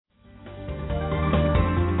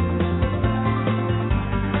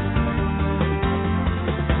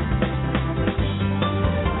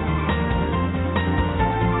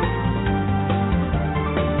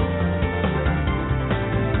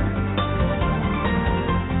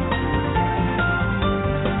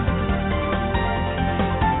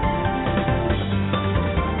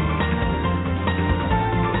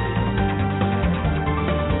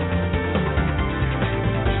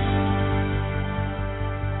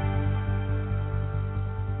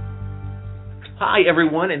Hi,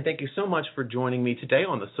 everyone, and thank you so much for joining me today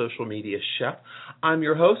on the Social Media Chef. I'm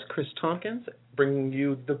your host, Chris Tompkins, bringing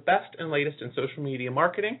you the best and latest in social media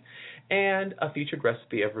marketing and a featured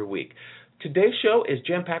recipe every week. Today's show is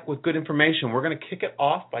jam-packed with good information. We're going to kick it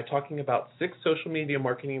off by talking about 6 social media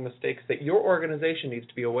marketing mistakes that your organization needs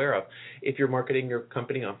to be aware of if you're marketing your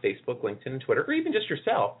company on Facebook, LinkedIn, and Twitter, or even just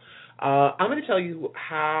yourself. I'm going to tell you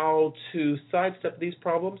how to sidestep these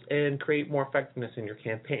problems and create more effectiveness in your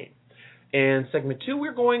campaign. In segment 2,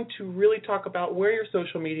 we're going to really talk about where your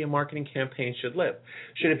social media marketing campaign should live.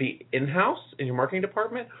 Should it be in-house in your marketing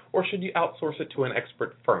department, or should you outsource it to an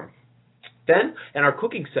expert firm? Then, in our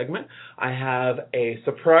cooking segment, I have a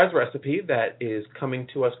surprise recipe that is coming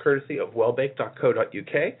to us courtesy of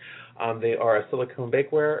wellbake.co.uk. They are a silicone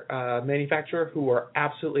bakeware manufacturer who are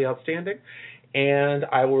absolutely outstanding, and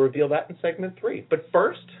I will reveal that in segment 3. But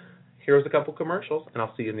first, here's a couple commercials, and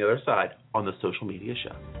I'll see you on the other side on the Social Media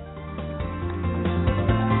Chef.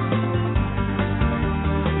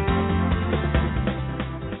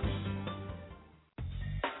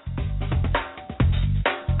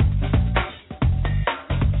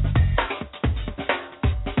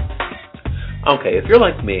 Okay, if you're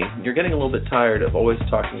like me, you're getting a little bit tired of always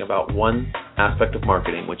talking about one aspect of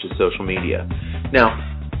marketing, which is social media. Now,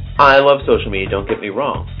 I love social media, don't get me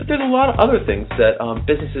wrong, but there's a lot of other things that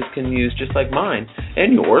businesses can use, just like mine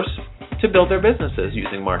and yours, to build their businesses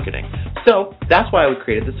using marketing. So that's why we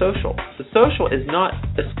created The Social. The Social is not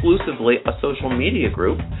exclusively a social media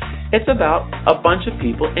group. It's about a bunch of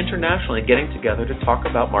people internationally getting together to talk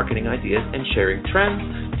about marketing ideas and sharing trends,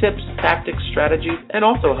 tips, tactics, strategies, and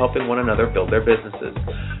also helping one another build their businesses.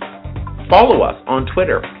 Follow us on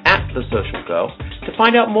Twitter @TheSocialGo to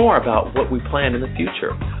find out more about what we plan in the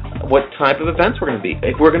future, what type of events we're going to be.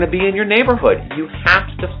 If we're going to be in your neighborhood, you have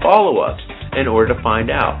to follow us in order to find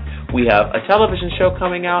out. We have a television show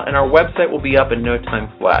coming out, and our website will be up in no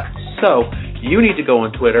time flat. So you need to go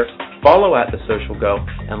on Twitter, follow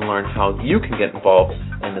 @TheSocialGo, and learn how you can get involved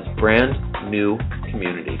in this brand new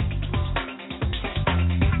community.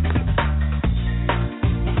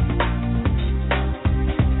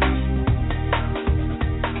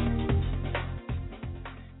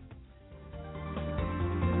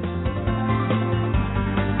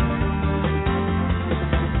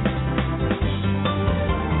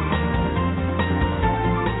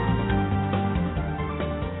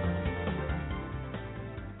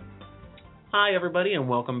 Hi, everybody, and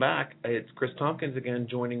welcome back. It's Chris Tompkins again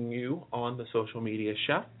joining you on the Social Media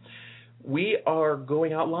Chef. We are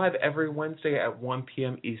going out live every Wednesday at 1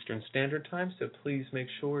 p.m. Eastern Standard Time, so please make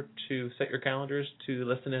sure to set your calendars to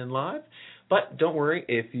listen in live. But don't worry,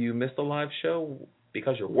 if you miss the live show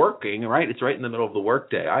because you're working, right? It's right in the middle of the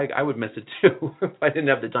workday. I would miss it too if I didn't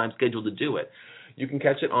have the time scheduled to do it. You can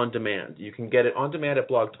catch it on demand. You can get it on demand at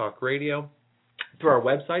Blog Talk Radio, through our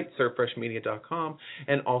website, servefreshmedia.com,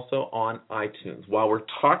 and also on iTunes. While we're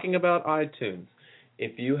talking about iTunes,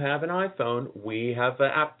 if you have an iPhone, we have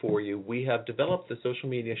an app for you. We have developed the Social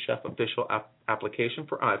Media Chef official application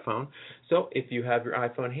for iPhone. So if you have your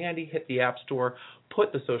iPhone handy, hit the App Store,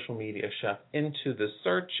 put the Social Media Chef into the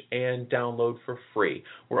search, and download for free.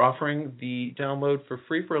 We're offering the download for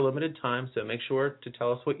free for a limited time, so make sure to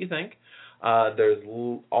tell us what you think. There's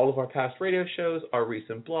all of our past radio shows, our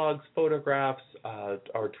recent blogs, photographs,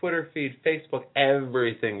 our Twitter feed, Facebook,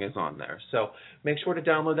 everything is on there. So make sure to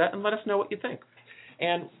download that and let us know what you think.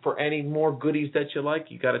 And for any more goodies that you like,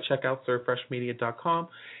 you got to check out servefreshmedia.com.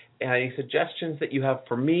 Any suggestions that you have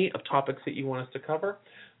for me of topics that you want us to cover,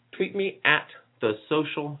 tweet me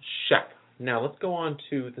 @TheSocialChef. Now let's go on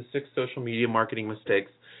to the 6 social media marketing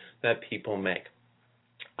mistakes that people make.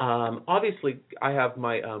 Obviously, I have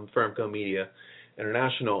my firm, Go Media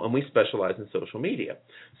International, and we specialize in social media.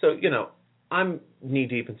 So, I'm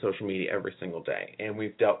knee-deep in social media every single day, and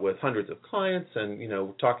we've dealt with hundreds of clients and,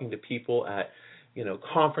 talking to people at,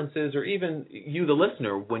 conferences, or even you, the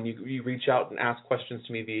listener, when you reach out and ask questions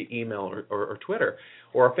to me via email or Twitter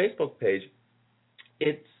or our Facebook page.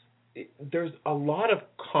 There's a lot of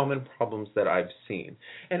common problems that I've seen,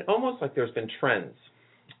 and almost like there's been trends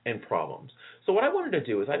and problems. So what I wanted to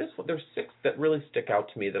do is there's 6 that really stick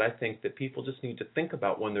out to me that I think that people just need to think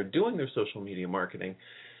about when they're doing their social media marketing,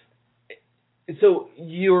 so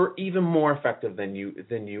you're even more effective than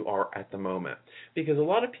you are at the moment. Because a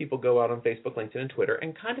lot of people go out on Facebook, LinkedIn, and Twitter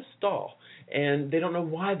and kind of stall, and they don't know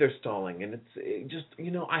why they're stalling, and it's just,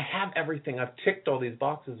 I have everything, I've ticked all these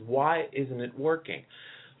boxes, why isn't it working?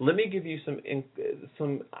 Let me give you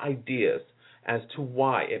some ideas as to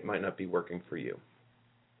why it might not be working for you.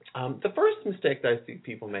 The first mistake that I see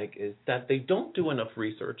people make is that they don't do enough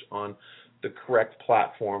research on the correct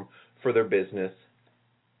platform for their business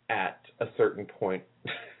at a certain point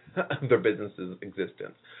of their business's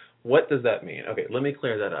existence. What does that mean? Okay, let me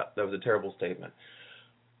clear that up. That was a terrible statement.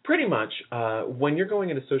 Pretty much, when you're going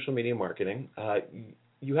into social media marketing,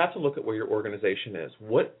 you have to look at where your organization is.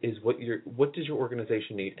 What does your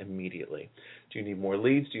organization need immediately? Do you need more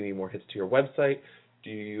leads? Do you need more hits to your website? Do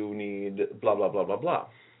you need blah, blah, blah, blah, blah?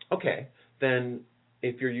 Okay, then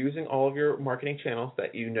if you're using all of your marketing channels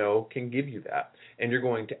that you know can give you that, and you're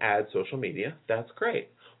going to add social media, that's great.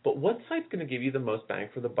 But what site's going to give you the most bang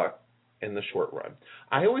for the buck in the short run?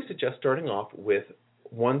 I always suggest starting off with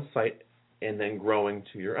one site and then growing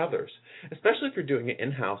to your others, especially if you're doing it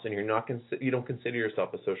in-house and you don't consider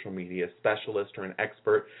yourself a social media specialist or an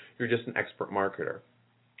expert. You're just an expert marketer.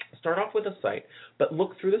 Start off with a site, but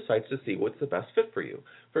look through the sites to see what's the best fit for you.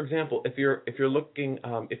 For example, if you're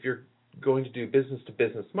going to do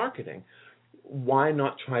business-to-business marketing, why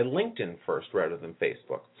not try LinkedIn first rather than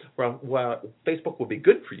Facebook? Well, Facebook will be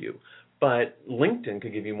good for you, but LinkedIn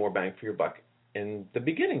could give you more bang for your buck in the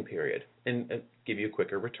beginning period and give you a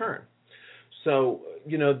quicker return. So,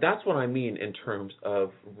 that's what I mean in terms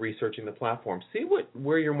of researching the platform. See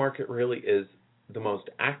where your market really is the most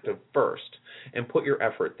active first and put your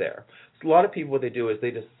effort there. So a lot of people, what they do is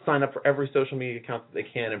they just sign up for every social media account that they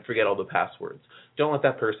can and forget all the passwords. Don't let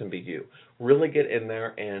that person be you. Really get in there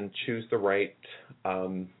and choose the right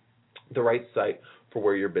site for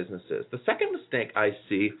where your business is. The second mistake I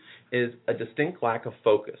see is a distinct lack of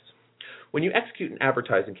focus. When you execute an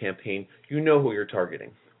advertising campaign, you know who you're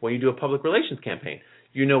targeting. When you do a public relations campaign,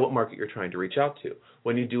 you know what market you're trying to reach out to.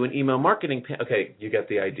 When you do an email marketing, okay, you get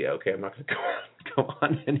the idea. Okay, I'm not going to go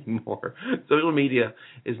on anymore. Social media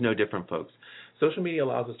is no different, folks. Social media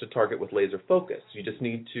allows us to target with laser focus. You just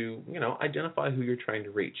need to, identify who you're trying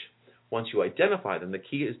to reach. Once you identify them, the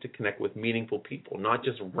key is to connect with meaningful people, not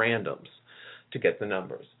just randoms, to get the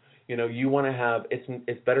numbers. You want to have,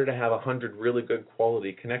 it's better to have 100 really good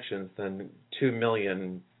quality connections than 2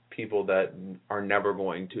 million people that are never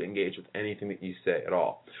going to engage with anything that you say at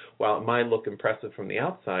all. While it might look impressive from the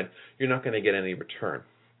outside, you're not going to get any return.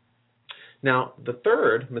 Now, the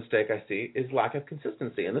third mistake I see is lack of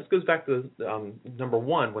consistency. And this goes back to number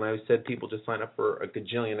one, when I said people just sign up for a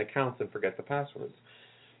gajillion accounts and forget the passwords.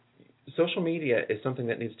 Social media is something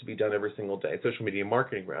that needs to be done every single day. Social media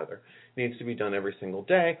marketing, rather, needs to be done every single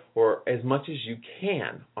day or as much as you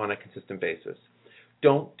can on a consistent basis.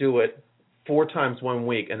 Don't do it 4 times 1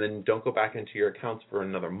 week and then don't go back into your accounts for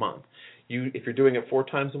another month. If you're doing it 4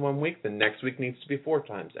 times in 1 week, the next week needs to be 4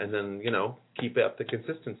 times, and then, keep up the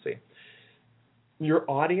consistency. Your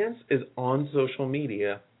audience is on social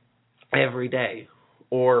media every day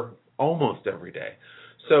or almost every day.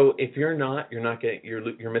 So if you're not, you're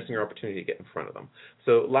missing your opportunity to get in front of them.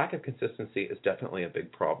 So lack of consistency is definitely a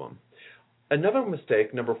big problem. Another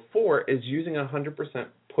mistake, number 4, is using a 100%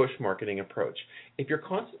 push marketing approach. If you're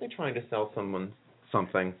constantly trying to sell someone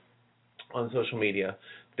something on social media,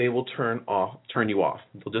 they will turn you off.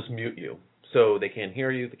 They'll just mute you. So they can't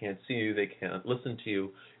hear you, they can't see you, they can't listen to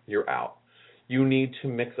you, you're out. You need to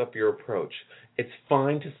mix up your approach. It's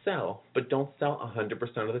fine to sell, but don't sell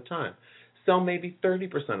 100% of the time. Sell maybe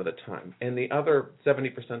 30% of the time, and the other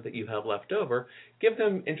 70% that you have left over, give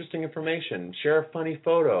them interesting information. Share a funny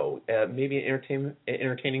photo, maybe an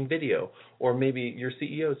entertaining video, or maybe your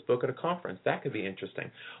CEO spoke at a conference. That could be interesting.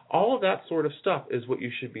 All of that sort of stuff is what you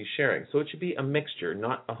should be sharing. So it should be a mixture,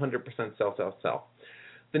 not 100% sell, sell, sell.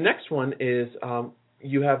 The next one is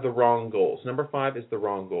you have the wrong goals. Number 5 is the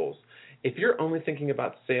wrong goals. If you're only thinking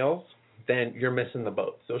about sales, then you're missing the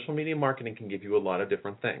boat. Social media marketing can give you a lot of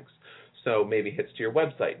different things. So maybe hits to your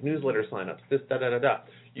website, newsletter signups, this, da-da-da-da.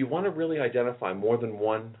 You want to really identify more than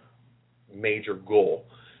one major goal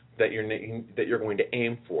that you're going to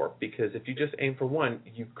aim for, because if you just aim for one,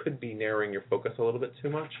 you could be narrowing your focus a little bit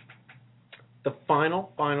too much. The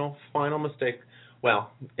final mistake,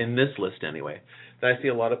 well, in this list anyway, that I see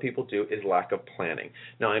a lot of people do is lack of planning.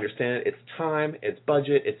 Now, I understand it's time, it's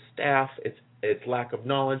budget, it's staff, it's lack of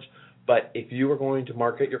knowledge. But if you are going to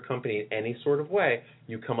market your company in any sort of way,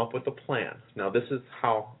 you come up with a plan. Now, this is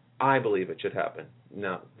how I believe it should happen.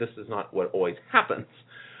 Now, this is not what always happens.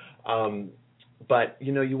 But,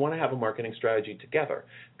 you want to have a marketing strategy together,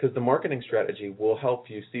 because the marketing strategy will help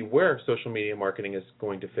you see where social media marketing is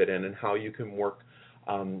going to fit in and how you can work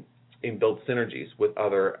and build synergies with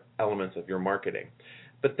other elements of your marketing.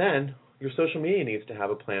 But then your social media needs to have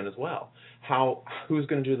a plan as well. Who's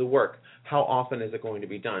going to do the work? How often is it going to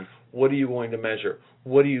be done? What are you going to measure?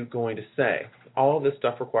 What are you going to say? All of this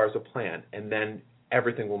stuff requires a plan, and then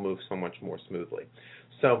everything will move so much more smoothly.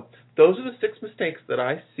 So those are the 6 mistakes that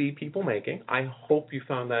I see people making. I hope you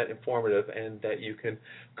found that informative and that you can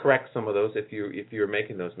correct some of those if you're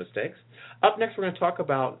making those mistakes. Up next, we're going to talk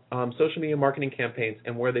about social media marketing campaigns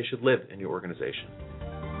and where they should live in your organization.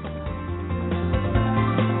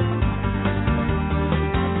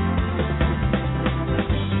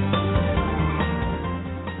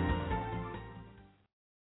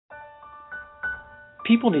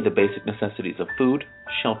 People need the basic necessities of food,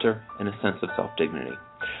 shelter, and a sense of self-dignity.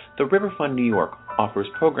 The Riverfund New York offers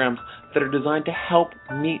programs that are designed to help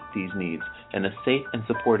meet these needs in a safe and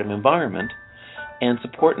supportive environment and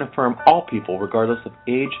support and affirm all people regardless of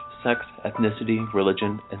age, sex, ethnicity,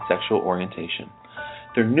 religion, and sexual orientation.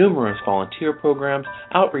 Their numerous volunteer programs,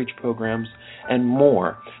 outreach programs, and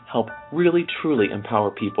more help really truly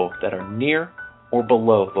empower people that are near or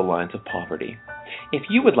below the lines of poverty. If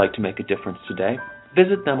you would like to make a difference today,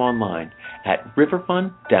 visit them online at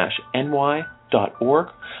riverfund-ny.org.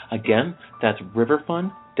 Again, that's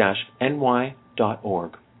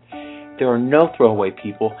riverfund-ny.org. There are no throwaway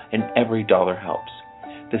people, and every dollar helps.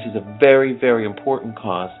 This is a very, very important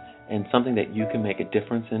cause and something that you can make a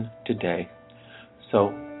difference in today.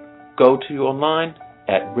 So go to online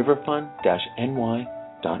at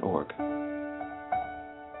riverfund-ny.org.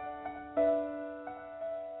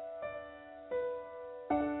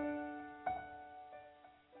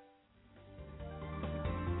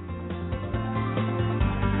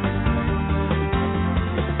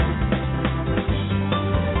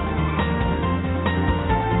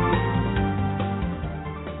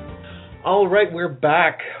 All right, we're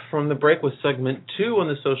back from the break with segment 2 on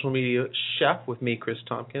the Social Media Chef with me, Chris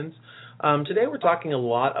Tompkins. Today we're talking a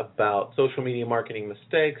lot about social media marketing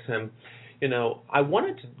mistakes, and I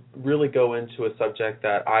wanted to really go into a subject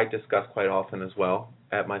that I discuss quite often as well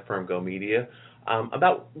at my firm Go Media,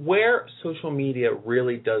 about where social media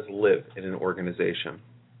really does live in an organization.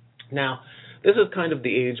 Now, this is kind of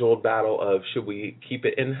the age-old battle of should we keep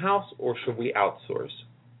it in-house or should we outsource?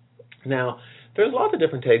 Now, there's lots of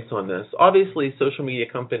different takes on this. Obviously, social media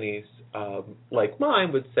companies like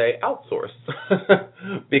mine would say outsource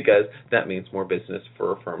because that means more business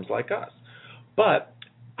for firms like us. But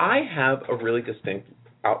I have a really distinct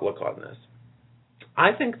outlook on this.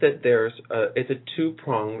 I think that it's a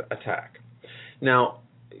two-pronged attack. Now,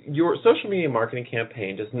 your social media marketing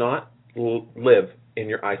campaign does not live in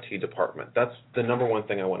your IT department. That's the number one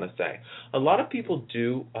thing I want to say. A lot of people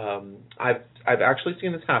do. I've actually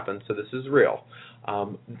seen this happen, so this is real.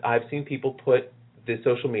 I've seen people put the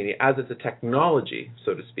social media, as it's a technology,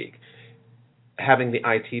 so to speak, having the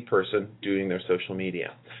IT person doing their social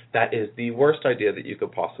media. That is the worst idea that you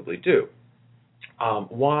could possibly do.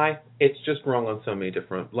 Why? It's just wrong on so many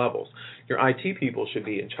different levels. Your IT people should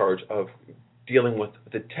be in charge of dealing with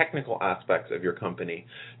the technical aspects of your company,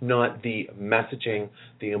 not the messaging,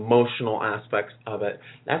 the emotional aspects of it.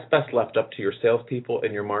 That's best left up to your salespeople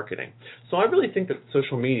and your marketing. So I really think that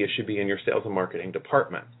social media should be in your sales and marketing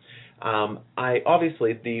department.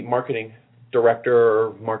 Obviously, the marketing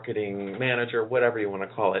director, marketing manager, whatever you want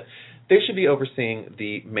to call it, they should be overseeing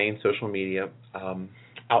the main social media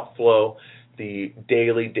outflow, the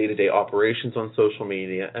daily, day-to-day operations on social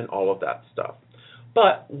media, and all of that stuff.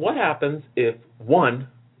 But what happens if, one,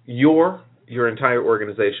 you're your entire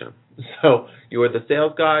organization? So you're the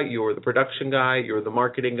sales guy, you're the production guy, you're the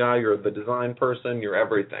marketing guy, you're the design person, you're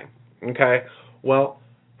everything. Okay? Well,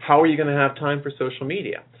 how are you going to have time for social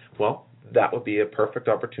media? Well, that would be a perfect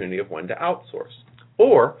opportunity of when to outsource.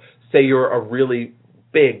 Or say you're a really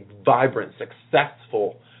big, vibrant,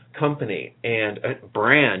 successful company and a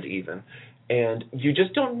brand even, and you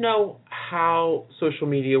just don't know how social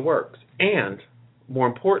media works. And more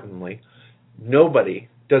importantly, nobody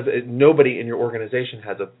in your organization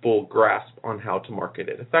has a full grasp on how to market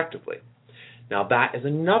it effectively. Now, that is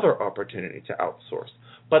another opportunity to outsource.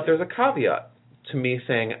 But there's a caveat to me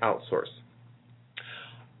saying outsource.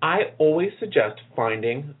 I always suggest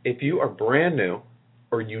finding, if you are brand new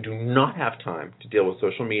or you do not have time to deal with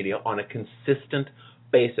social media on a consistent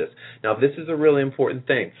basis. Now, this is a really important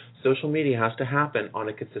thing. Social media has to happen on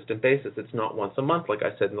a consistent basis. It's not once a month, like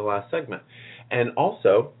I said in the last segment. And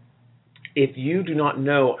also, if you do not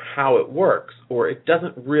know how it works, or if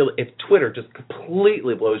Twitter just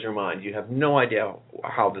completely blows your mind, you have no idea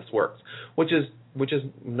how this works, which is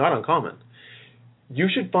not uncommon, you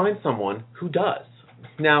should find someone who does.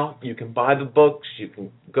 Now, you can buy the books, you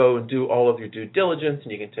can go and do all of your due diligence,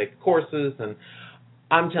 and you can take courses, and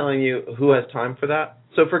I'm telling you, who has time for that?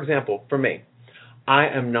 So, for example, for me, I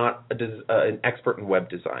am not an expert in web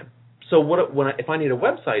design. So if I need a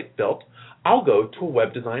website built, I'll go to a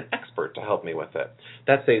web design expert to help me with it.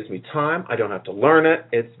 That saves me time. I don't have to learn it.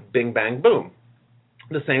 It's bing, bang, boom.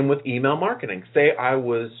 The same with email marketing. Say I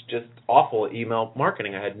was just awful at email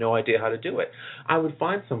marketing. I had no idea how to do it. I would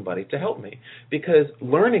find somebody to help me, because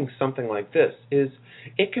learning something like this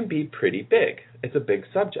it can be pretty big. It's a big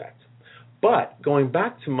subject. But going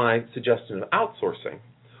back to my suggestion of outsourcing,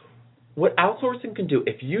 what outsourcing can do,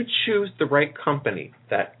 if you choose the right company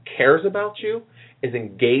that cares about you, is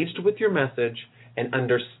engaged with your message, and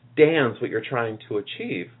understands what you're trying to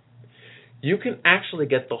achieve, you can actually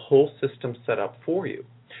get the whole system set up for you.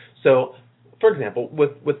 So, for example,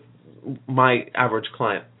 with my average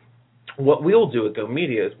client, what we'll do at Go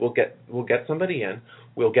Media is we'll get somebody in,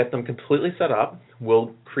 we'll get them completely set up,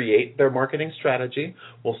 we'll create their marketing strategy,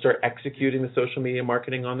 we'll start executing the social media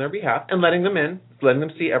marketing on their behalf and letting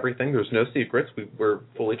them see everything. There's no secrets. We're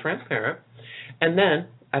fully transparent. And then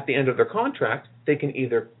at the end of their contract, they can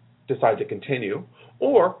either decide to continue,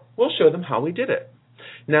 or we'll show them how we did it.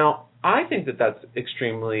 Now, I think that that's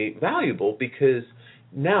extremely valuable, because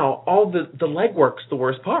now all the legwork's the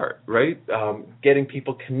worst part, right? Getting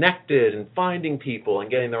people connected and finding people and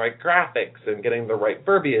getting the right graphics and getting the right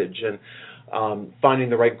verbiage and finding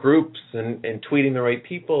the right groups and tweeting the right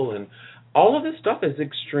people, and all of this stuff is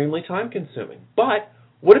extremely time consuming. But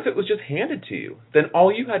what if it was just handed to you? Then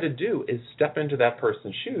all you had to do is step into that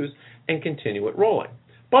person's shoes and continue it rolling.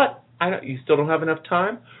 But you still don't have enough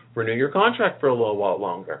time? Renew your contract for a little while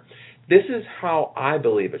longer. This is how I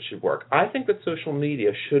believe it should work. I think that social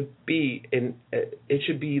media should be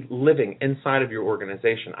living inside of your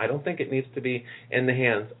organization. I don't think it needs to be in the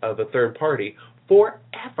hands of a third party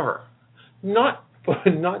forever. Not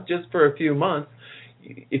just for a few months.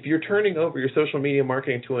 If you're turning over your social media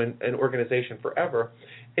marketing to an organization forever,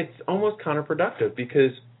 it's almost counterproductive,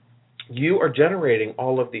 because you are generating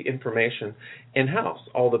all of the information in-house,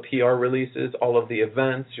 all the PR releases, all of the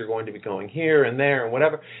events. You're going to be going here and there and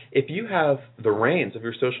whatever. If you have the reins of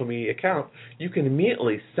your social media account, you can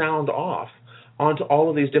immediately sound off onto all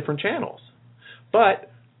of these different channels.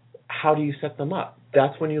 But how do you set them up?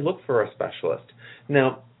 That's when you look for a specialist.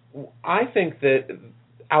 Now, I think that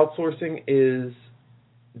outsourcing is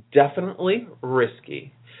definitely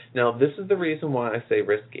risky. Now, this is the reason why I say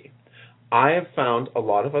risky. I have found a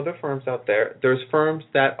lot of other firms out there. There's firms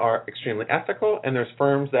that are extremely ethical, and there's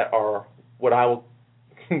firms that are what I'll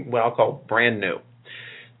call brand new.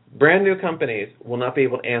 Brand new companies will not be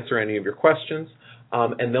able to answer any of your questions,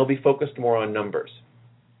 and they'll be focused more on numbers.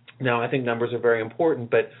 Now, I think numbers are very important,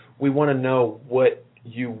 but we want to know what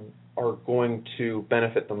you are going to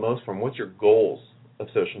benefit the most from. What's your goals of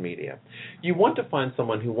social media? You want to find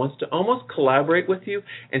someone who wants to almost collaborate with you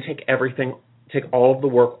and take all of the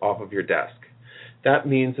work off of your desk. That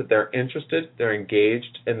means that they're interested, they're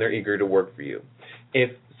engaged, and they're eager to work for you.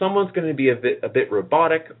 If someone's going to be a bit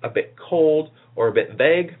robotic, a bit cold, or a bit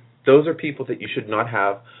vague, those are people that you should not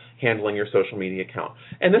have handling your social media account.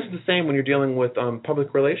 And this is the same when you're dealing with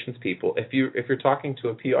public relations people. If you're talking to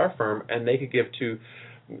a PR firm and they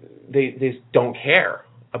just don't care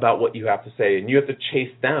about what you have to say, and you have to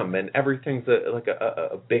chase them, and everything's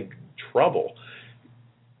a big trouble.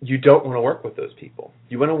 You don't want to work with those people.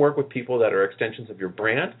 You want to work with people that are extensions of your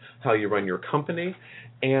brand, how you run your company,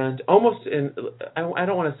 and almost I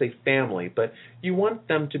don't want to say family, but you want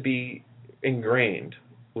them to be ingrained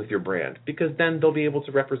with your brand, because then they'll be able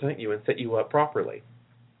to represent you and set you up properly.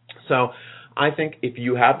 So I think if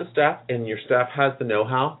you have the staff and your staff has the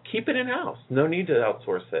know-how, keep it in-house. No need to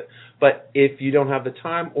outsource it. But if you don't have the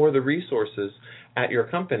time or the resources at your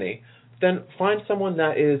company, then find someone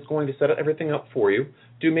that is going to set everything up for you.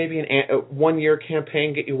 Do maybe a one-year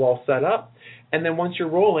campaign, get you all set up, and then once you're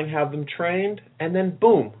rolling, have them trained, and then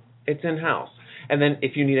boom, it's in-house. And then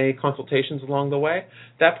if you need any consultations along the way,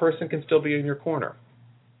 that person can still be in your corner.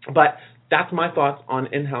 But that's my thoughts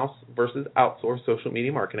on in-house versus outsourced social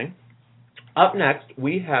media marketing. Up next,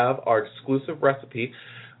 we have our exclusive recipe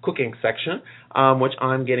cooking section, which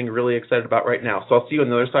I'm getting really excited about right now. So I'll see you on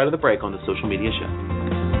the other side of the break on the Social Media Chef.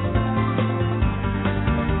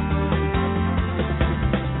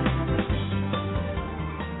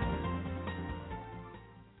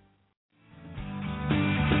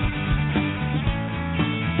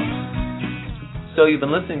 So you've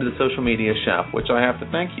been listening to the Social Media Chef, which I have to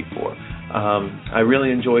thank you for. I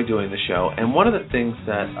really enjoy doing the show. And one of the things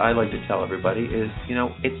that I like to tell everybody is,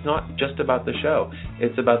 it's not just about the show.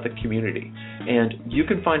 It's about the community. And you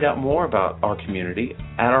can find out more about our community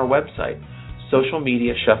at our website, Social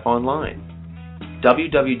Media Chef Online.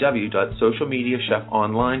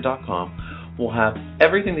 www.socialmediachefonline.com will have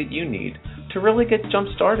everything that you need to really get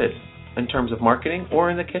jump-started in terms of marketing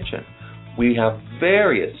or in the kitchen. We have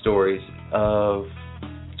various stories of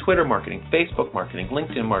Twitter marketing, Facebook marketing,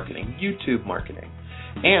 LinkedIn marketing, YouTube marketing.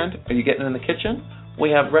 And are you getting in the kitchen? We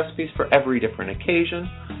have recipes for every different occasion,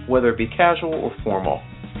 whether it be casual or formal.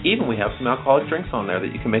 Even we have some alcoholic drinks on there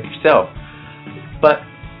that you can make yourself. But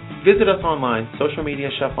visit us online, Social Media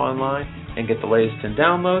Chef Online, and get the latest in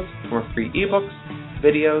downloads, more free ebooks,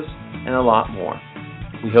 videos, and a lot more.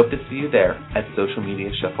 We hope to see you there at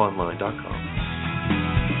socialmediachefonline.com.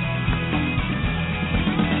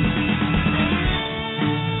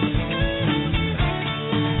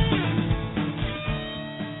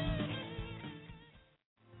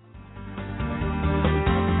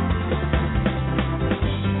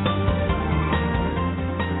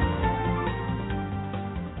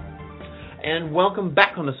 And welcome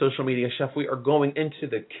back on the Social Media Chef. We are going into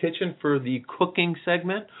the kitchen for the cooking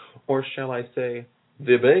segment, or shall I say,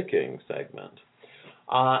 the baking segment.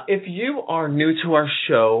 If you are new to our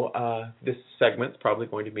show, this segment's probably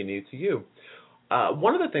going to be new to you.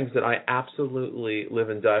 One of the things that I absolutely live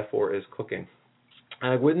and die for is cooking.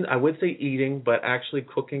 I would say eating, but actually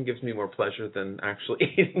cooking gives me more pleasure than actually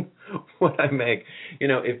eating what I make. You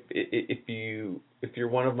know, if you're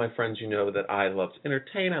one of my friends, you know that I love to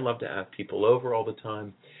entertain. I love to have people over all the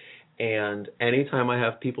time. And anytime I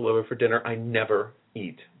have people over for dinner, I never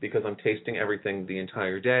eat because I'm tasting everything the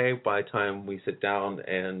entire day. By the time we sit down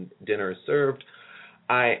and dinner is served,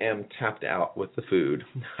 I am tapped out with the food.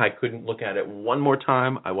 I couldn't look at it one more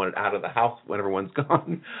time. I want it out of the house when everyone's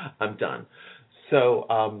gone. I'm done. So,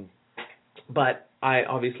 but I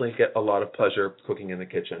obviously get a lot of pleasure cooking in the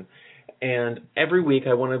kitchen. And every week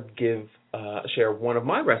I want to share one of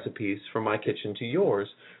my recipes from my kitchen to yours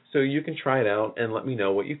so you can try it out and let me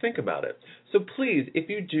know what you think about it. So please, if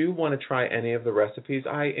you do want to try any of the recipes,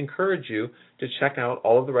 I encourage you to check out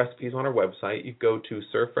all of the recipes on our website. You go to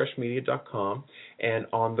servefreshmedia.com, and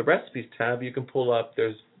on the recipes tab, you can pull up,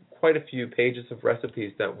 there's quite a few pages of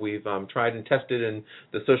recipes that we've tried and tested in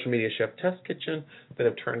the Social Media Chef Test Kitchen that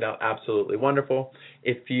have turned out absolutely wonderful.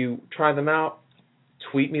 If you try them out,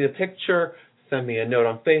 tweet me the picture, send me a note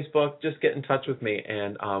on Facebook, just get in touch with me,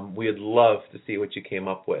 and we'd love to see what you came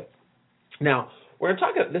up with. Now, we're going to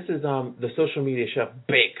talk about, this is the Social Media Chef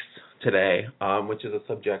Bakes today, which is a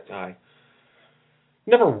subject I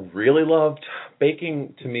never really loved.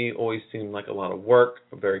 Baking, to me, always seemed like a lot of work,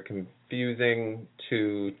 very confusing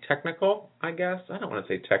to technical, I guess. I don't want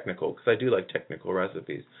to say technical, because I do like technical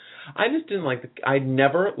recipes. I just didn't like, I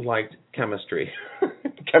never liked chemistry.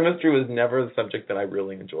 Chemistry was never the subject that I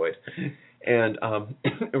really enjoyed. And,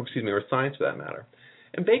 excuse me, or science for that matter.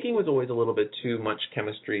 And baking was always a little bit too much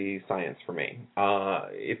chemistry science for me.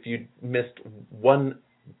 If you missed one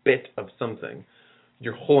bit of something,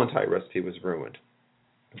 your whole entire recipe was ruined.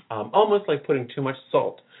 Almost like putting too much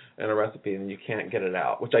salt in a recipe and you can't get it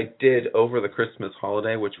out, which I did over the Christmas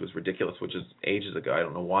holiday, which was ridiculous, which is ages ago. I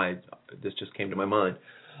don't know why this just came to my mind.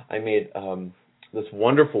 I made this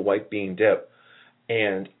wonderful white bean dip,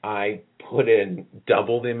 and I put in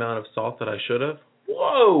double the amount of salt that I should have.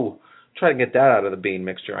 Whoa! Try to get that out of the bean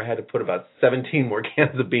mixture. I had to put about 17 more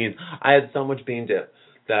cans of beans. I had so much bean dip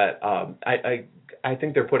that I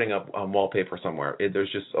think they're putting up wallpaper somewhere.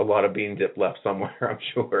 There's just a lot of bean dip left somewhere, I'm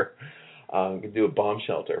sure. Could do a bomb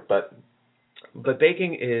shelter. But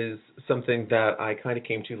baking is something that I kind of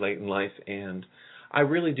came to late in life, and I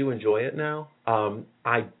really do enjoy it now.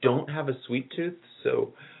 I don't have a sweet tooth,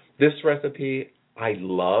 so this recipe I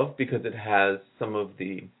love because it has some of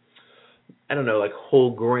the, I don't know, like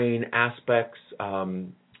whole grain aspects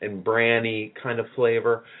and branny kind of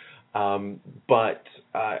flavor. But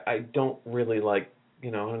I don't really like, I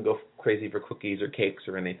don't go crazy for cookies or cakes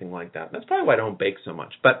or anything like that. That's probably why I don't bake so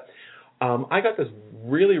much. But I got this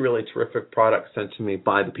really, really terrific product sent to me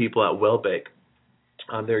by the people at Well Bake.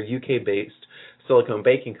 They're a UK-based silicone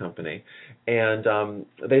baking company. And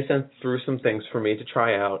they sent through some things for me to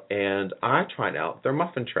try out, and I tried out their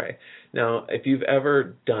muffin tray. Now, if you've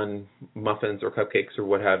ever done muffins or cupcakes or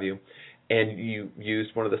what have you, and you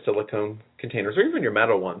used one of the silicone containers, or even your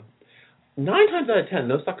metal one, 9 times out of 10,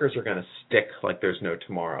 those suckers are going to stick like there's no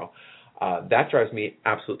tomorrow. That drives me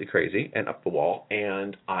absolutely crazy and up the wall,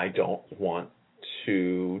 and I don't want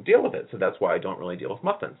to deal with it. So that's why I don't really deal with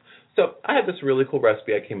muffins. So I had this really cool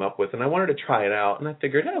recipe I came up with, and I wanted to try it out, and I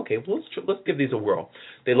figured, hey, okay, well, let's give these a whirl.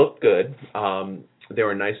 They looked good. They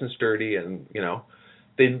were nice and sturdy, and,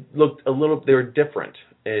 they looked they were different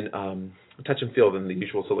in touch and feel than the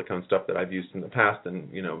usual silicone stuff that I've used in the past and,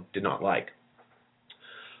 did not like.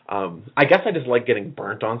 I guess I just like getting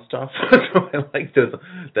burnt on stuff, so I like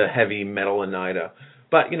the heavy metal and nida.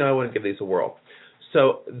 But, I want to give these a whirl.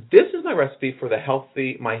 So this is my recipe for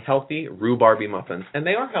my healthy rhubarby muffins, and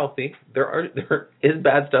they are healthy. There is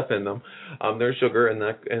bad stuff in them. There's sugar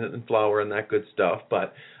and flour and that good stuff,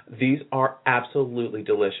 but these are absolutely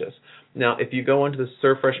delicious. Now, if you go onto the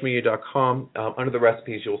servefreshmedia.com, under the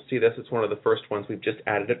recipes, you'll see this. It's one of the first ones. We've just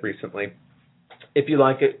added it recently. If you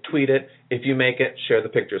like it, tweet it. If you make it, share the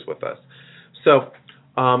pictures with us. So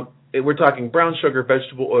we're talking brown sugar,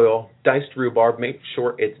 vegetable oil, diced rhubarb. Make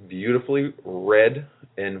sure it's beautifully red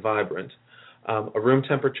and vibrant. A room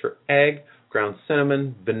temperature egg, ground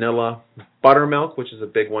cinnamon, vanilla, buttermilk, which is a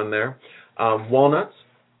big one there, walnuts,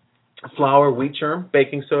 flour, wheat germ,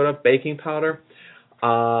 baking soda, baking powder,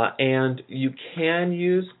 and you can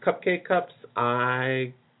use cupcake cups.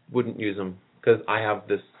 I wouldn't use them because I have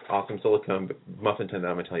this awesome silicone muffin tin that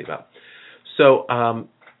I'm going to tell you about. So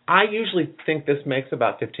I usually think this makes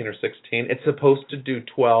about 15 or 16. It's supposed to do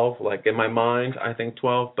 12. Like in my mind, I think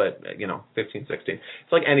 12, but 15, 16.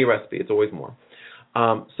 It's like any recipe. It's always more.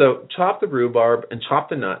 So chop the rhubarb and chop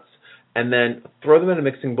the nuts, and then throw them in a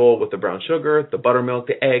mixing bowl with the brown sugar, the buttermilk,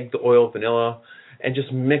 the egg, the oil, vanilla, and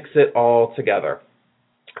just mix it all together.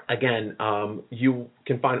 Again, you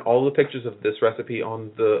can find all the pictures of this recipe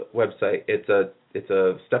on the website. It's a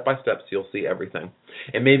step-by-step, so you'll see everything.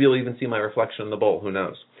 And maybe you'll even see my reflection in the bowl. Who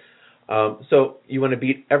knows? So you want to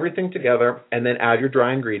beat everything together and then add your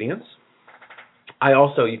dry ingredients.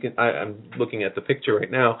 I'm looking at the picture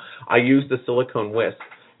right now. I used the silicone whisk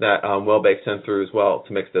that Wellbake sent through as well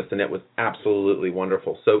to mix this, and it was absolutely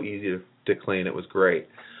wonderful. So easy to clean. It was great.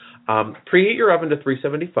 Preheat your oven to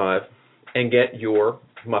 375 and get your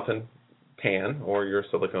muffin pan or your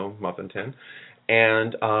silicone muffin tin,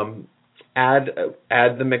 and add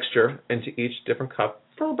the mixture into each different cup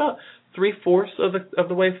for about 3/4 of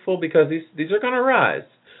the way full, because these are going to rise.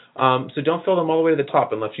 So don't fill them all the way to the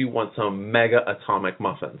top unless you want some mega atomic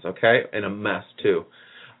muffins, okay? And a mess too.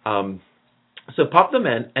 So pop them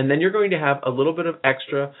in, and then you're going to have a little bit of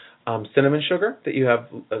extra cinnamon sugar that you have,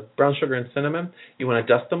 brown sugar and cinnamon. You want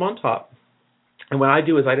to dust them on top. And what I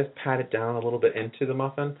do is I just pat it down a little bit into the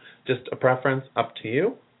muffin, just a preference, up to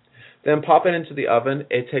you. Then pop it into the oven.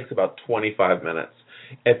 It takes about 25 minutes.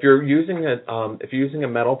 If you're using a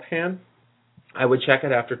metal pan, I would check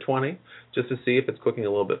it after 20 just to see if it's cooking a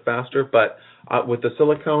little bit faster. But with the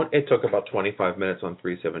silicone, it took about 25 minutes on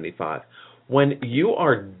 375. When you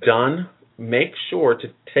are done, make sure to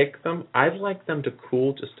take them. I like them to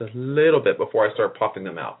cool just a little bit before I start popping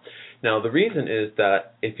them out. Now, the reason is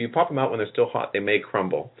that if you pop them out when they're still hot, they may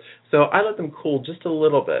crumble. So I let them cool just a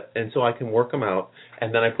little bit, and so I can work them out,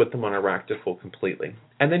 and then I put them on a rack to cool completely.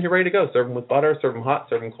 And then you're ready to go. Serve them with butter, serve them hot,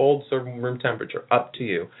 serve them cold, serve them room temperature, up to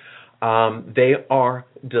you. They are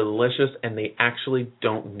delicious, and they actually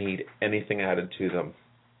don't need anything added to them,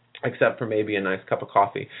 except for maybe a nice cup of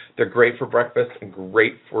coffee. They're great for breakfast and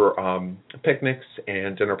great for picnics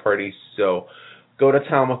and dinner parties, so go to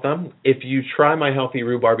town with them. If you try my healthy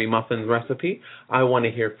rhubarby muffin recipe, I want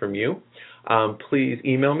to hear from you. Please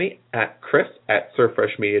email me at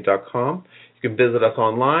chris@servefreshmedia.com. You can visit us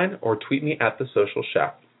online or tweet me at The Social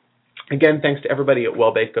Chef. Again, thanks to everybody at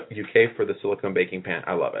Wellbake UK for the silicone baking pan.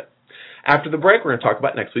 I love it. After the break, we're going to talk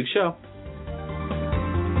about next week's show.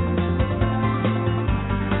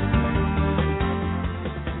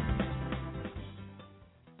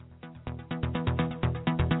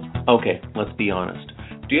 Okay, let's be honest.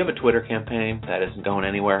 Do you have a Twitter campaign that isn't going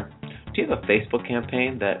anywhere? Do you have a Facebook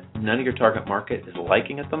campaign that none of your target market is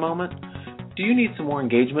liking at the moment? Do you need some more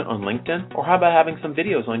engagement on LinkedIn? Or how about having some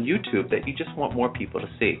videos on YouTube that you just want more people to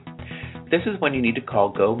see? This is when you need to call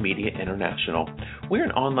Go Media International. We're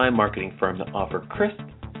an online marketing firm that offers crisp,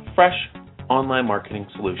 fresh online marketing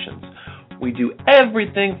solutions. We do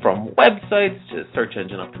everything from websites to search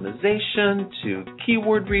engine optimization to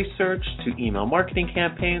keyword research to email marketing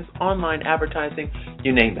campaigns, online advertising,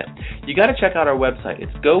 you name it. You got to check out our website.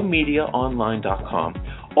 It's gomediaonline.com.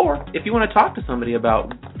 Or if you want to talk to somebody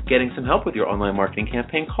about getting some help with your online marketing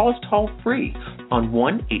campaign, call us toll free on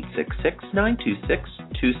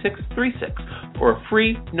 1-866-926-2636 for a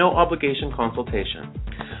free, no obligation consultation.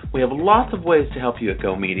 We have lots of ways to help you at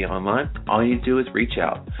Go Media Online. All you need to do is reach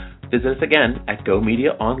out. Visit us again at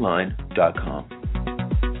gomediaonline.com.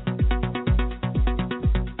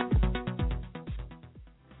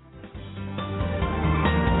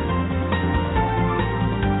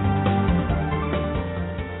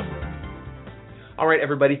 All right,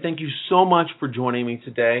 everybody, thank you so much for joining me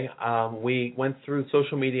today. We went through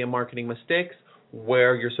social media marketing mistakes,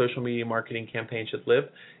 where your social media marketing campaign should live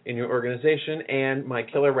in your organization, and my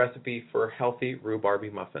killer recipe for healthy rhubarby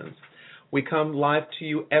muffins. We come live to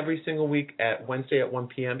you every single week at Wednesday at 1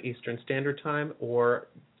 p.m. Eastern Standard Time, or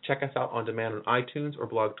check us out on demand on iTunes or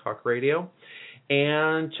Blog Talk Radio,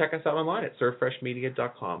 and check us out online at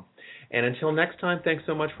servefreshmedia.com. And until next time, thanks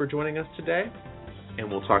so much for joining us today, and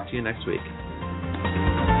we'll talk to you next week.